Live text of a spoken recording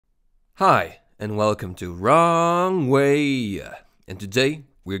Hi, and welcome to Wrong Way. And today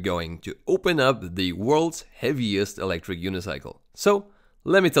we're going to open up the world's heaviest electric unicycle. So,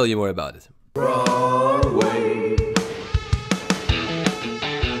 let me tell you more about it. Wrong Way.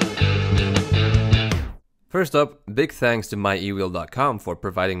 First up, big thanks to myewheel.com for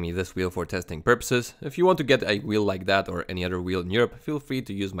providing me this wheel for testing purposes. If you want to get a wheel like that or any other wheel in Europe, feel free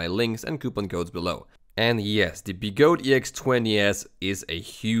to use my links and coupon codes below. And yes, the BEGODE EX20S is a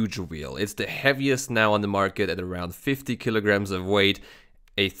huge wheel. It's the heaviest now on the market at around 50 kilograms of weight,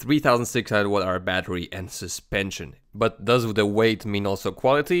 a 3600 watt-hour battery and suspension. But does the weight mean also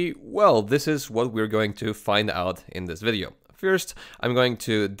quality? Well, this is what we're going to find out in this video. First, I'm going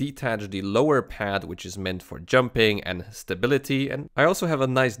to detach the lower pad, which is meant for jumping and stability, and I also have a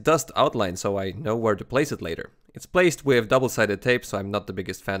nice dust outline so I know where to place it later. It's placed with double-sided tape, so I'm not the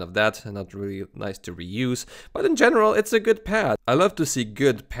biggest fan of that, and not really nice to reuse, but in general, it's a good pad. I love to see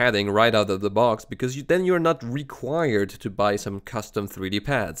good padding right out of the box, because then you're not required to buy some custom 3D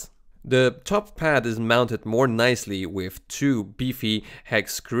pads. The top pad is mounted more nicely with two beefy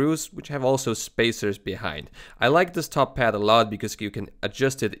hex screws, which have also spacers behind. I like this top pad a lot because you can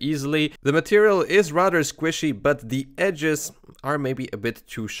adjust it easily. The material is rather squishy, but the edges are maybe a bit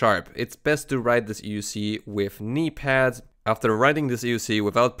too sharp. It's best to ride this EUC with knee pads. After riding this EUC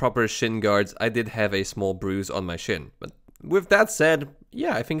without proper shin guards, I did have a small bruise on my shin. But with that said,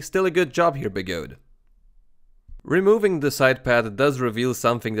 yeah, I think still a good job here, BEGODE. Removing the side pad does reveal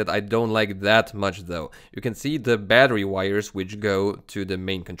something that I don't like that much though. You can see the battery wires which go to the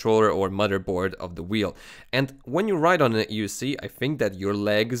main controller or motherboard of the wheel. And when you ride on an EUC, I think that your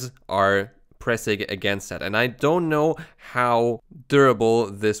legs are pressing against that, and I don't know how durable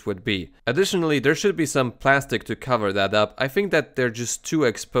this would be. Additionally, there should be some plastic to cover that up. I think that they're just too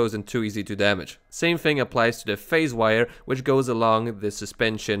exposed and too easy to damage. Same thing applies to the phase wire which goes along the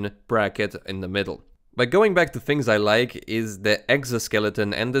suspension bracket in the middle. But going back to things I like is the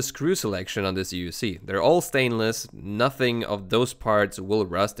exoskeleton and the screw selection on this EUC. They're all stainless, nothing of those parts will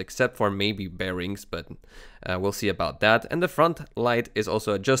rust except for maybe bearings, but we'll see about that. And the front light is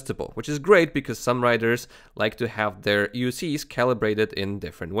also adjustable, which is great because some riders like to have their EUCs calibrated in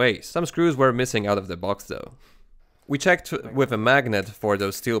different ways. Some screws were missing out of the box though. We checked with a magnet for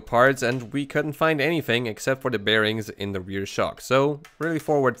those steel parts and we couldn't find anything except for the bearings in the rear shock. So really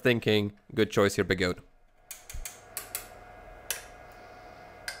forward thinking, good choice here, BEGODE.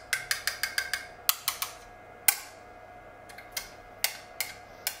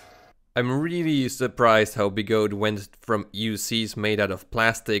 I'm really surprised how BEGODE went from EUCs made out of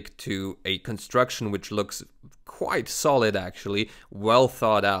plastic to a construction which looks quite solid actually, well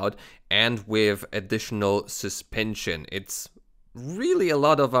thought out, and with additional suspension. It's really a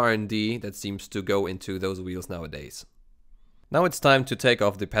lot of R&D that seems to go into those wheels nowadays. Now it's time to take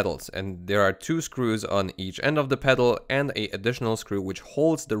off the pedals, and there are two screws on each end of the pedal and an additional screw which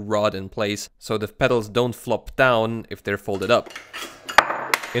holds the rod in place so the pedals don't flop down if they're folded up.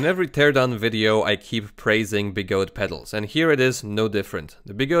 In every teardown video I keep praising BEGODE pedals, and here it is no different.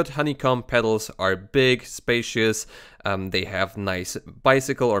 The BEGODE honeycomb pedals are big, spacious, they have nice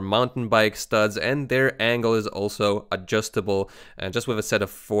bicycle or mountain bike studs, and their angle is also adjustable just with a set of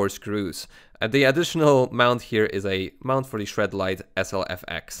 4 screws. The additional mount here is a mount for the Shredlight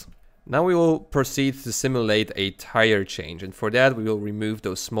SLFX. Now we will proceed to simulate a tire change, and for that we will remove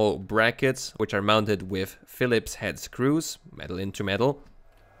those small brackets which are mounted with Phillips head screws, metal into metal.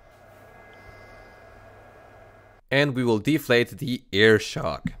 And we will deflate the air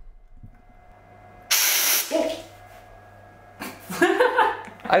shock.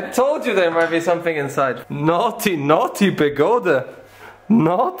 I told you there might be something inside. Naughty, naughty BEGODE.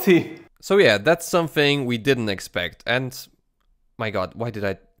 Naughty. So yeah, that's something we didn't expect. And my god, why did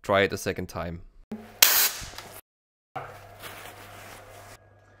I try it a second time?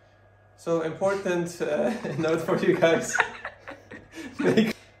 So important note for you guys.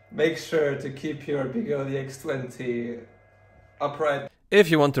 Make sure to keep your BEGODE EX20 upright if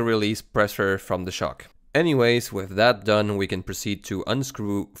you want to release pressure from the shock. Anyways, with that done, we can proceed to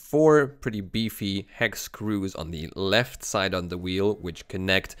unscrew 4 pretty beefy hex screws on the left side on the wheel, which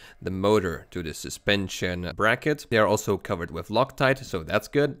connect the motor to the suspension bracket. They are also covered with Loctite, so that's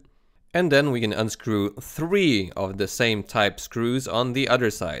good. And then we can unscrew 3 of the same type screws on the other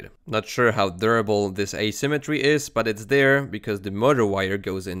side. Not sure how durable this asymmetry is, but it's there because the motor wire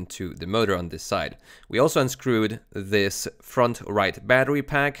goes into the motor on this side. We also unscrewed this front right battery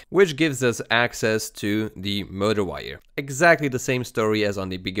pack, which gives us access to the motor wire. Exactly the same story as on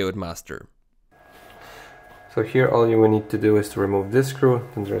the BEGODE Master. So here all you will need to do is to remove this screw,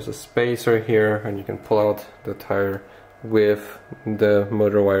 and there's a spacer here, and you can pull out the tire with the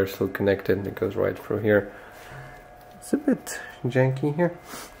motor wire still connected. It goes right through here. It's a bit janky here.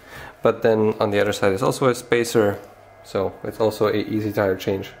 But then on the other side is also a spacer, so it's also a easy tire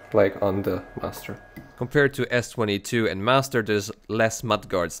change, like on the Master. Compared to S22 and Master, there's less mud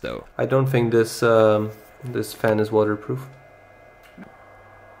guards though. I don't think this this fan is waterproof.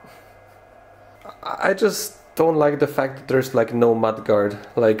 I just don't like the fact that there's like no mud guard.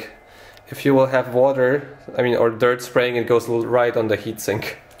 Like, if you will have water, I mean, or dirt spraying, it goes right on the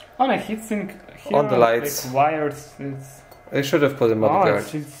heatsink. On a heatsink, here on the lights, like wires. They should have put a mud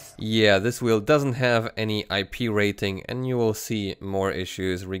guard. It's... Yeah, this wheel doesn't have any IP rating, and you will see more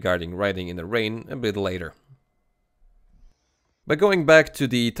issues regarding riding in the rain a bit later. But going back to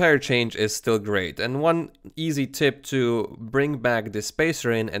the tire change is still great, and one easy tip to bring back the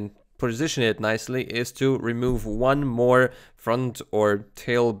spacer in and position it nicely is to remove one more front or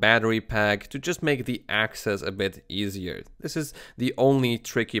tail battery pack to just make the access a bit easier. This is the only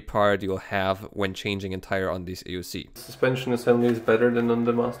tricky part you'll have when changing a tire on this EUC. Suspension assembly is better than on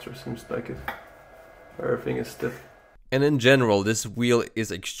the Master, seems like it. Everything is stiff. And in general, this wheel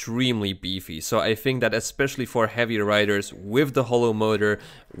is extremely beefy, so I think that especially for heavy riders, with the hollow motor,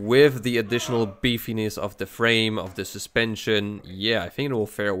 with the additional beefiness of the frame, of the suspension, yeah, I think it will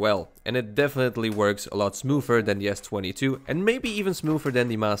fare well. And it definitely works a lot smoother than the S22, and maybe even smoother than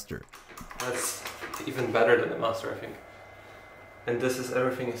the Master. That's even better than the Master, I think. And this is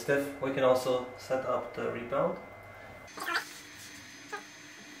everything is stiff. We can also set up the rebound.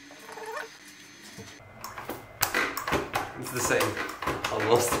 It's the same,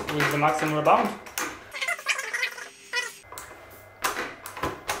 almost. With the maximum rebound?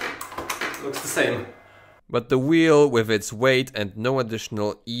 Looks the same. But the wheel, with its weight and no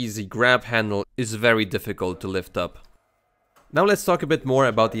additional easy grab handle, is very difficult to lift up. Now let's talk a bit more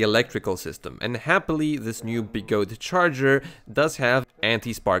about the electrical system, and happily this new BEGODE charger does have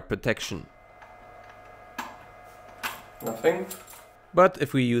anti-spark protection. Nothing. But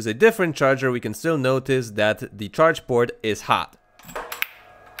if we use a different charger, we can still notice that the charge port is hot.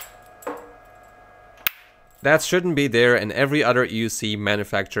 That shouldn't be there, and every other EUC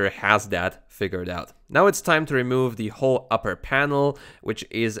manufacturer has that figured out. Now it's time to remove the whole upper panel, which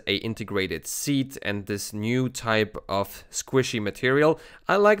is a integrated seat and this new type of squishy material.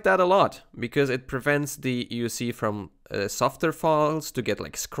 I like that a lot because it prevents the EUC from softer falls to get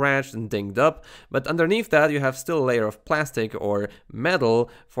like scratched and dinged up, but underneath that you have still a layer of plastic or metal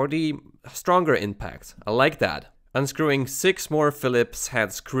for the stronger impact. I like that. Unscrewing 6 more Phillips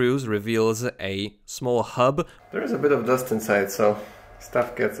head screws reveals a small hub. There's a bit of dust inside, so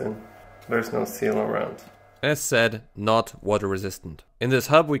stuff gets in. There's no seal around. As said, not water resistant. In this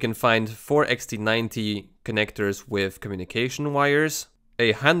hub we can find 4 XT90 connectors with communication wires,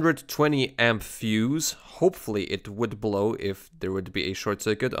 a 120 amp fuse, hopefully it would blow if there would be a short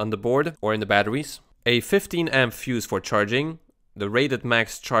circuit on the board or in the batteries, a 15 amp fuse for charging, the rated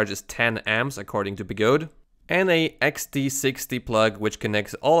max charge is 10 amps according to BEGODE, and a XT60 plug which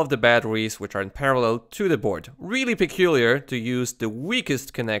connects all of the batteries which are in parallel to the board. Really peculiar to use the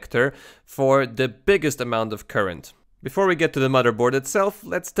weakest connector for the biggest amount of current. Before we get to the motherboard itself,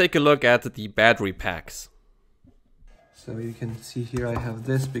 let's take a look at the battery packs. So you can see here I have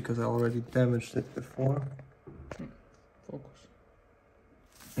this because I already damaged it before. Focus.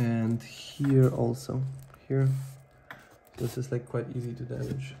 And here also. Here. This is like quite easy to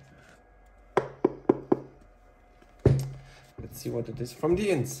damage. Let's see what it is from the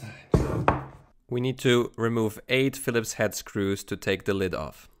inside. We need to remove 8 Phillips head screws to take the lid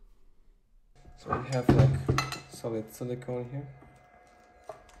off. So we have like solid silicone here.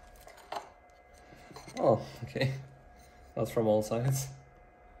 Oh, okay. That's from all sides.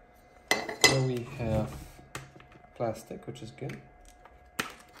 Here we have plastic, which is good.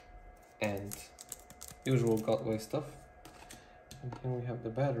 And usual Guads stuff. And here we have the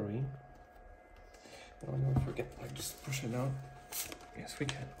battery. I don't know if we can like just push it out. Yes, we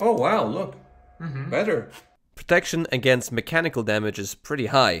can. Oh wow, look. Better. Protection against mechanical damage is pretty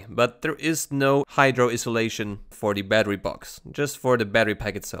high, but there is no hydro insulation for the battery box, just for the battery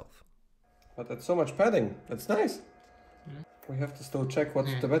pack itself. But that's so much padding. That's nice. We have to still check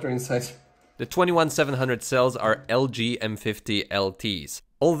what's the battery inside. The 21700 cells are LG M50 LTs.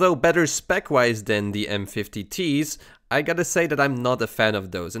 Although better spec-wise than the M50Ts, I gotta say that I'm not a fan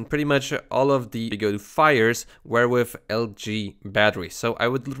of those, and pretty much all of the BEGODE Fires were with LG batteries, so I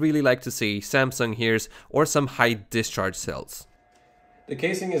would really like to see Samsung here's or some high discharge cells. The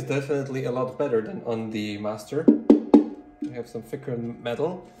casing is definitely a lot better than on the Master. We have some thicker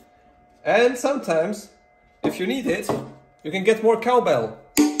metal, and sometimes, if you need it, you can get more cowbell.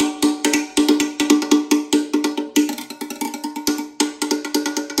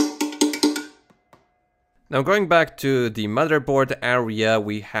 Now going back to the motherboard area,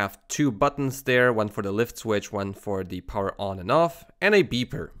 we have two buttons there, one for the lift switch, one for the power on and off, and a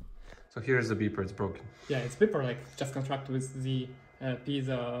beeper. So here's the beeper, it's broken. Yeah, it's beeper like just constructed with the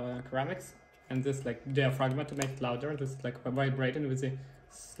piezo ceramics and this like diaphragm to make it louder. This like vibrating with the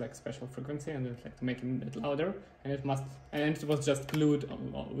like special frequency and it's like making it louder. And it was just glued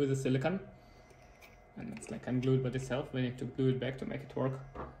with the silicon. And it's like unglued by itself. We need to glue it back to make it work.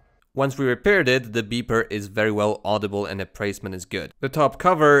 Once we repaired it, the beeper is very well audible and the placement is good. The top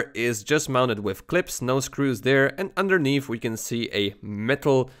cover is just mounted with clips, no screws there, and underneath we can see a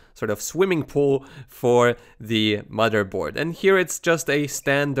metal sort of swimming pool for the motherboard. And here it's just a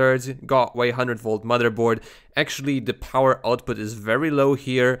standard Guads 100-volt motherboard. Actually, the power output is very low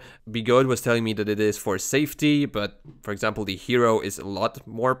here. BEGODE was telling me that it is for safety, but for example, the Hero is a lot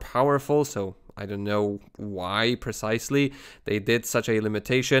more powerful, so I don't know why precisely they did such a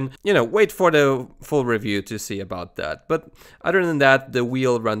limitation. You know, wait for the full review to see about that. But other than that, the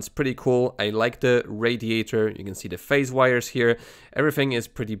wheel runs pretty cool. I like the radiator. You can see the phase wires here. Everything is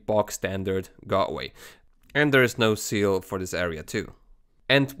pretty box standard Guads. And there is no seal for this area too.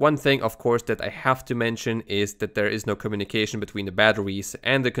 And one thing, of course, that I have to mention is that there is no communication between the batteries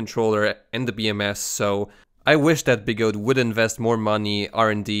and the controller and the BMS, so I wish that BEGODE would invest more money,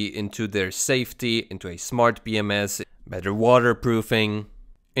 R&D into their safety, into a smart BMS, better waterproofing,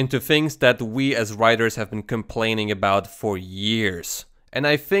 into things that we as riders have been complaining about for years. And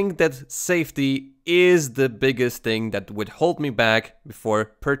I think that safety is the biggest thing that would hold me back before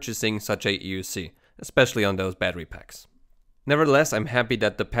purchasing such a EUC, especially on those battery packs. Nevertheless, I'm happy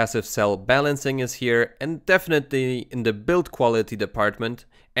that the passive cell balancing is here and definitely in the build quality department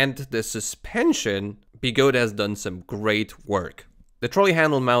and the suspension, BEGODE has done some great work. The trolley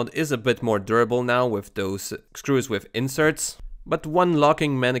handle mount is a bit more durable now with those screws with inserts, but one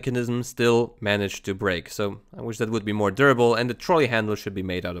locking mechanism still managed to break, so I wish that would be more durable and the trolley handle should be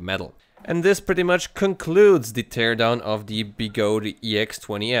made out of metal. And this pretty much concludes the teardown of the BEGODE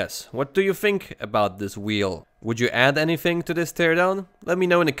EX20S. What do you think about this wheel? Would you add anything to this teardown? Let me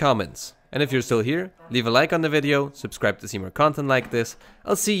know in the comments. And if you're still here, leave a like on the video, subscribe to see more content like this.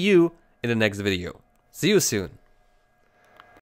 I'll see you in the next video. See you soon.